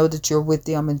them to know that you're with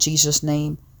them in Jesus'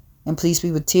 name. And please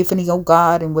be with Tiffany, oh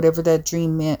God, and whatever that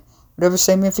dream meant, whatever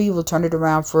say meant for evil, turn it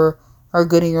around for her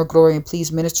good and your glory. And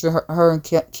please minister her and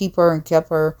keep her and kept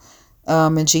her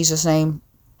in Jesus' name.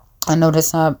 I know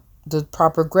that's not the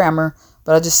proper grammar,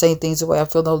 but I just say things the way I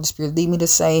feel the Holy Spirit lead me to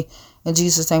say. In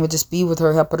Jesus' name, and just be with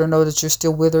her. Help her to know that you're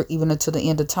still with her even until the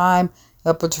end of time.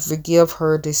 Help her to forgive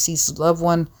her deceased loved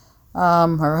one,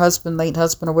 her husband, late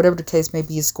husband, or whatever the case may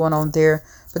be is going on there.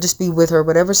 But just be with her.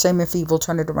 Whatever same if evil,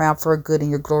 turn it around for her good and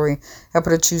your glory. Help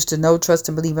her to choose to know, trust,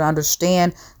 and believe and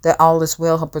understand that all is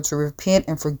well. Help her to repent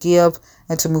and forgive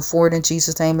and to move forward in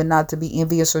Jesus' name, and not to be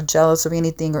envious or jealous of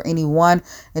anything or anyone.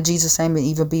 In Jesus' name, and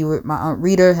even be with my Aunt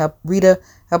Rita.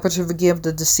 Help her to forgive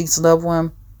the deceased loved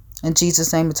one. In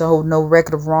Jesus' name, and to hold no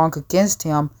record of wrong against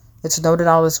him, and to know that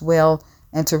all is well,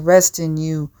 and to rest in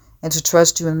you, and to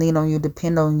trust you and lean on you,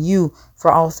 depend on you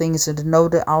for all things, and to know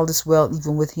that all is well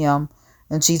even with him.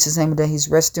 In Jesus' name, that he's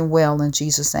resting well in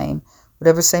Jesus' name.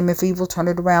 Whatever same if evil, turn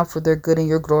it around for their good and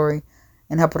your glory.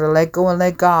 And help her to let go and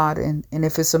let God. And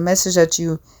if it's a message that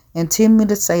you intend me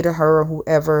to say to her or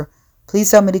whoever,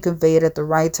 please help me to convey it at the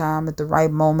right time, at the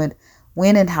right moment,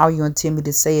 when and how you intend me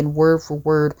to say it, word for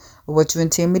word, or what you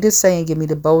intend me to say, and give me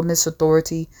the boldness,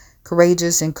 authority,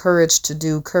 courageous and courage to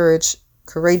do,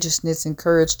 courageousness and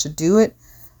courage to do it,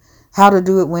 how to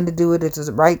do it, when to do it, at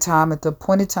the right time, at the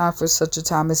appointed time for such a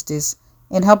time as this.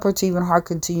 And help her to even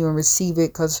hearken to you and receive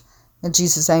it, because in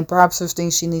Jesus' name, perhaps there's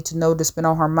things she needs to know that's been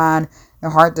on her mind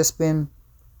and heart that's been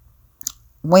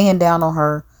weighing down on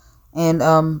her.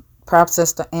 And perhaps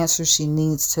that's the answer she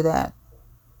needs to that,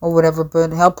 or whatever.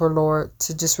 But help her, Lord,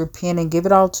 to just repent and give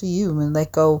it all to you and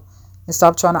let go and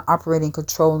stop trying to operate and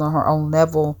control on her own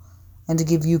level, and to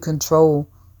give you control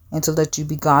and to let you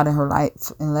be God in her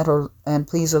life, and let her, and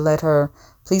please let her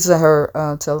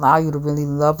to allow you to really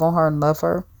love on her and love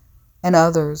her and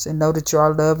others, and know that you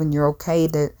are loved and you're okay,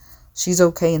 that she's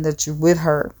okay, and that you're with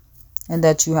her, and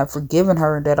that you have forgiven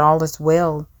her, and that all is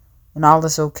well and all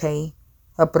is okay.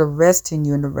 Help her to rest in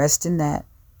you and to rest in that.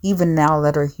 Even now,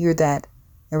 let her hear that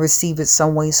and receive it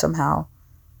some way, somehow.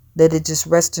 Let it just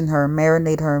rest in her,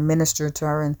 marinate her, and minister to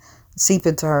her, and seep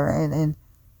into her,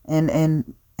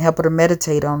 and help her to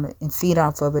meditate on it and feed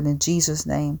off of it in Jesus'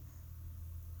 name.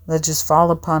 Let it just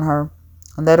fall upon her,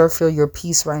 and let her feel your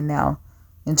peace right now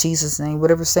in Jesus' name.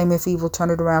 Whatever same if evil,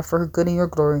 turn it around for her good and your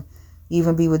glory.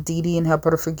 Even be with Dee Dee and help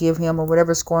her to forgive him or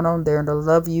whatever's going on there, and to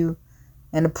love you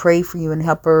and to pray for you, and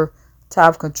help her to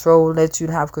have control, let you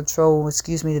have control.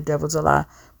 Excuse me, the devil's a lie.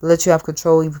 But let you have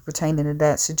control even pertaining to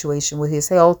that situation with his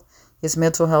health, his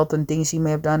mental health, and things he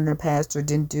may have done in the past or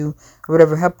didn't do, or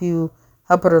whatever. Help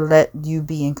her to let you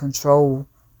be in control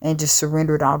and just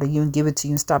surrender it all to you and give it to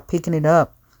you and stop picking it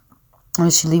up. When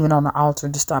she leave it on the altar,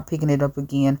 to stop picking it up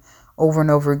again, over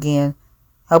and over again.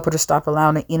 Help her to stop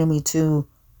allowing the enemy to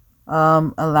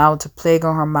allow it to plague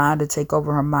on her mind, to take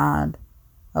over her mind.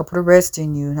 Help her to rest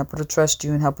in you, and help her to trust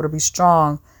you, and help her to be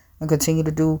strong and continue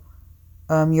to do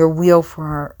your will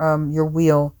for her, your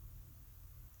will.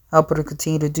 Help her to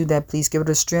continue to do that. Please give her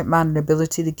the strength, mind, and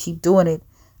ability to keep doing it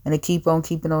and to keep on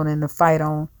keeping on and to fight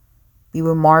on. Be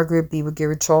with Margaret, be with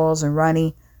Gary Charles and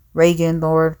Ronnie Reagan,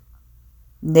 Lord.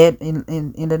 Ned,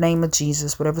 in the name of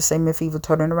Jesus, whatever same if evil,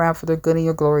 turn it around for their good and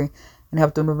your glory, and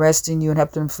help them to rest in you and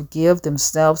help them forgive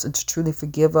themselves and to truly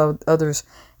forgive others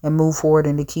and move forward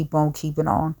and to keep on keeping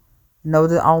on. Know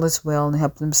that all is well, and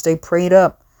help them stay prayed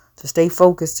up, to stay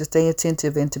focused, to stay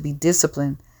attentive, and to be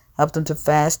disciplined. Help them to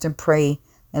fast and pray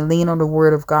and lean on the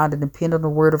word of God and depend on the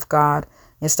word of God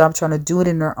and stop trying to do it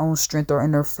in their own strength or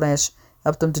in their flesh.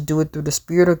 Help them to do it through the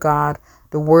Spirit of God,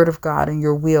 the Word of God, and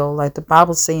your will. Like the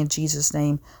Bible says in Jesus'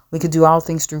 name, we can do all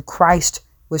things through Christ,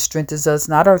 which strengthens us,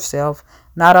 not ourselves,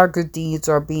 not our good deeds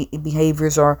or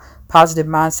behaviors or positive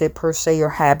mindset per se or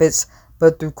habits,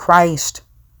 but through Christ.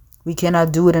 We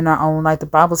cannot do it in our own. Like the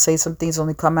Bible says, some things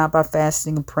only come out by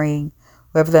fasting and praying.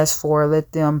 Whoever that's for,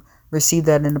 let them receive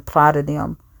that and apply to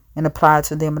them and apply it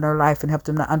to them in their life and help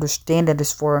them to understand that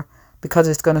it's for, because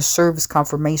it's going to serve as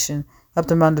confirmation. Help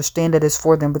them understand that it's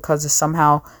for them because it's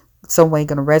somehow, some way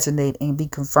going to resonate and be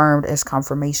confirmed as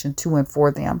confirmation to and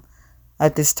for them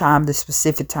at this time, this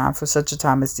specific time, for such a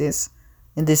time as this,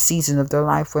 in this season of their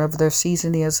life, whatever their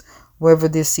season is, wherever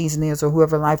this season is, or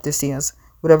whoever life this is,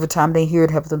 whatever time they hear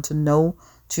it, help them to know,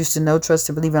 choose to know, trust,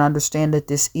 and believe, and understand that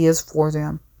this is for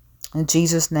them. In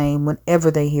Jesus' name,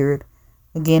 whenever they hear it.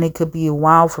 Again, it could be a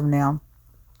while from now,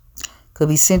 could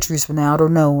be centuries from now, I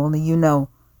don't know, only you know.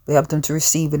 But help them to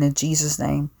receive it in Jesus'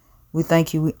 name. We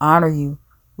thank you, we honor you,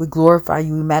 we glorify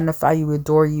you, we magnify you, we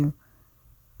adore you.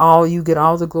 All you get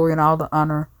all the glory and all the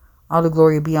honor. All the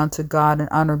glory be unto God and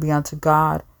honor be unto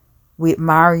God. We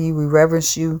admire you, we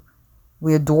reverence you,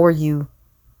 we adore you.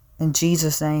 In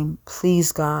Jesus' name,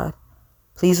 please, God,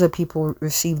 please let people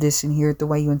receive this and hear it the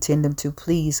way you intend them to.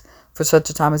 Please, for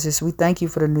such a time as this, we thank you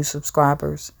for the new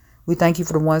subscribers. We thank you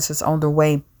for the ones that's on their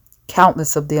way.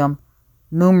 Countless of them,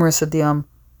 numerous of them.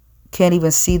 Can't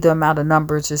even see the amount of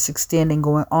numbers just extending,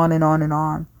 going on and on and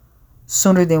on.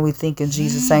 Sooner than we think, in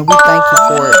Jesus' name. We thank you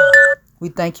for it. We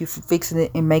thank you for fixing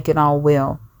it and making it all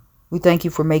well. We thank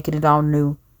you for making it all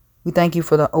new. We thank you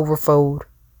for the overfold.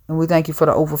 And we thank you for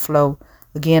the overflow.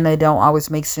 Again, they don't always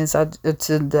make sense to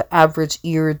the average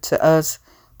ear to us.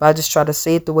 But I just try to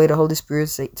say it the way the Holy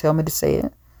Spirit tell me to say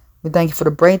it. We thank you for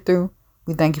the breakthrough.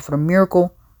 We thank you for the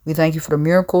miracle. We thank you for the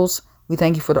miracles. We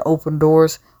thank you for the open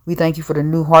doors. We thank you for the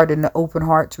new heart and the open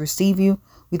heart to receive you.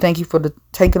 We thank you for the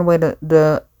taking away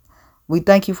we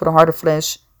thank you for the heart of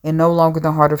flesh and no longer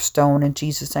the heart of stone, in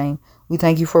Jesus' name. We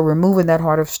thank you for removing that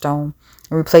heart of stone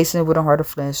and replacing it with a heart of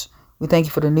flesh. We thank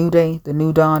you for the new day, the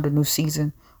new dawn, the new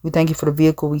season. We thank you for the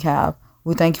vehicle we have.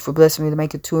 We thank you for blessing me to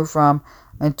make it to and from,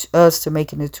 and to us to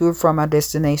making it to and from our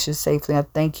destination safely. I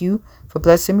thank you for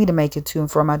blessing me to make it to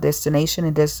and from my destination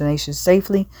and destination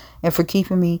safely, and for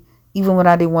keeping me even when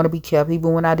I didn't want to be kept,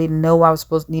 even when I didn't know I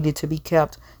was needed to be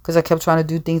kept, because I kept trying to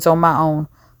do things on my own.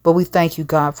 But we thank you,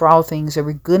 God, for all things.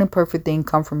 Every good and perfect thing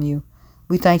come from you.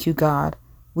 We thank you, God.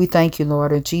 We thank you,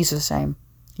 Lord, in Jesus' name.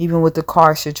 Even with the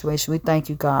car situation, we thank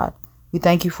you, God. We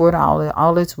thank you for it all.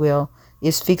 All is well.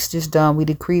 It's fixed, it's done. We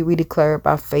decree, we declare it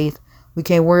by faith. We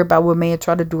can't worry about what man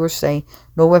try to do or say.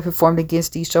 No weapon formed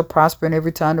against thee shall prosper, and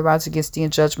every tongue that rises against thee in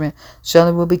judgment shall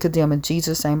and will be condemned. In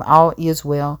Jesus' name, all is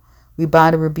well. We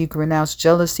bind and rebuke and renounce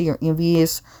jealousy or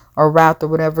envious or wrath or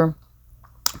whatever.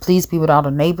 Please be with all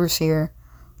the neighbors here.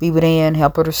 Be with Ann.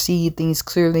 Help her to see things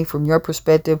clearly from your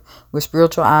perspective with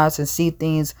spiritual eyes, and see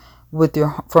things with her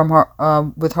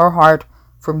heart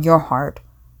from your heart.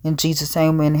 In Jesus'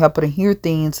 name, and help her to hear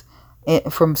things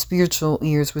from spiritual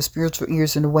ears, with spiritual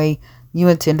ears, in the way you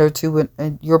intend her to,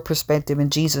 in your perspective. In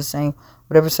Jesus' name,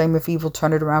 whatever same of evil,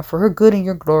 turn it around for her good and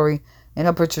your glory, and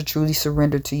help her to truly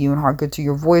surrender to you and hearken to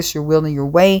your voice, your will, and your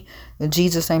way. In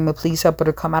Jesus' name, and please help her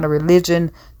to come out of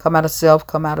religion, come out of self,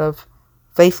 come out of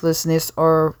faithlessness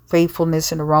or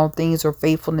faithfulness in the wrong things, or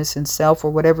faithfulness in self, or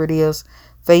whatever it is,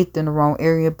 faith in the wrong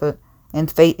area,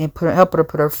 help her to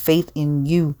put her faith in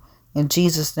you. In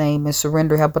Jesus' name, and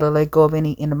surrender. Help her to let go of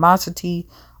any animosity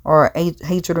or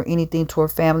hatred or anything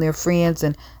toward family or friends,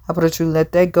 and help her to truly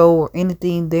let that go, or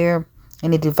anything there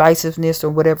any divisiveness or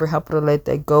whatever. Help her to let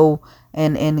that go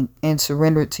and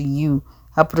surrender it to you.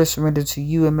 Help her to surrender to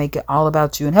you and make it all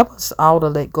about you. And help us all to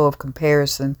let go of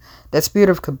comparison, that spirit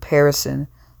of comparison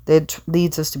that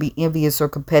leads us to be envious or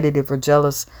competitive or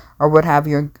jealous or what have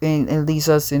you, and leads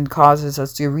us and causes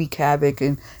us to wreak havoc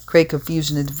and create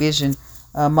confusion and division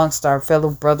amongst our fellow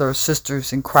brothers or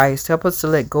sisters in Christ. Help us to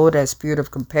let go of that spirit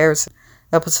of comparison.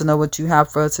 Help us to know what you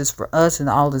have for us is for us, and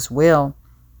all is well.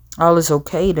 All is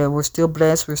okay, that we're still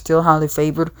blessed, we're still highly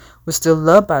favored, we're still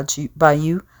loved by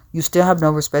you. You still have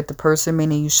no respect to person,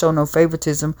 meaning you show no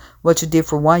favoritism. What you did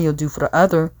for one, you'll do for the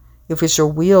other. If it's your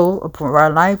will for our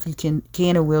life, you can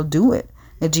and will do it.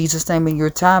 In Jesus' name, in your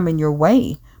time, in your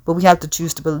way. But we have to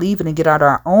choose to believe it and get out of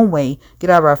our own way, get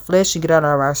out of our flesh and get out of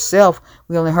ourselves.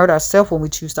 We only hurt ourselves when we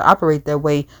choose to operate that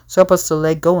way. So help us to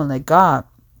let go and let God.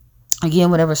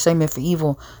 Again, whatever Satan meant for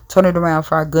evil, turn it around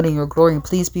for our good and your glory. And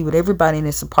please be with everybody in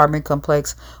this apartment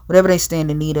complex, whatever they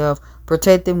stand in need of.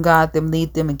 Protect them, guide them,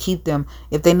 lead them, and keep them.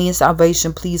 If they need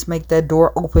salvation, please make that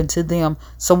door open to them.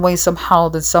 Some way, somehow,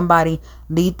 that somebody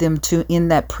lead them to in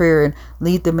that prayer and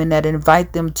lead them in that.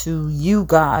 Invite them to you,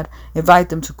 God. Invite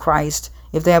them to Christ.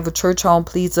 If they have a church home,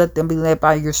 please let them be led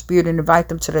by your spirit and invite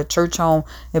them to that church home.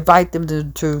 Invite them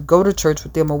to go to church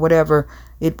with them or whatever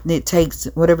it takes,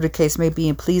 whatever the case may be.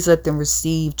 And please let them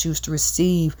choose to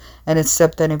receive and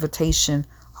accept that invitation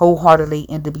wholeheartedly,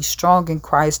 and to be strong in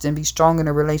Christ and be strong in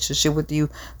a relationship with you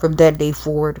from that day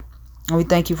forward. And we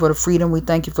thank you for the freedom. We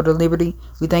thank you for the liberty.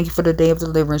 We thank you for the day of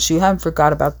deliverance. You haven't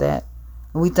forgot about that.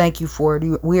 And we thank you for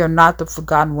it. We are not the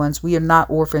forgotten ones. We are not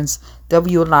orphans.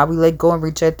 Devil, you lie. We let go and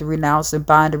reject and renounce and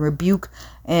bind and rebuke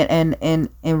and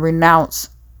renounce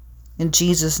in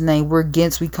Jesus' name.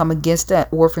 We come against that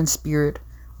orphan spirit.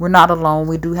 We're not alone.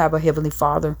 We do have a Heavenly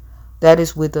Father that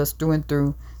is with us through and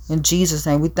through. In Jesus'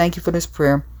 name, we thank you for this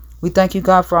prayer. We thank you,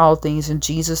 God, for all things. In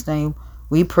Jesus' name,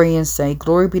 we pray and say,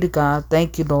 glory be to God.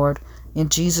 Thank you, Lord. In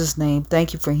Jesus' name,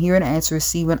 thank you for hearing, answering,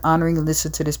 receiving, honoring, and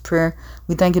listening to this prayer.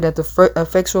 We thank you that the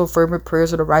effectual, fervent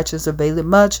prayers of the righteous avail it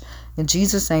much. In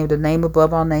Jesus' name, the name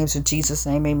above all names. In Jesus'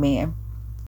 name, amen.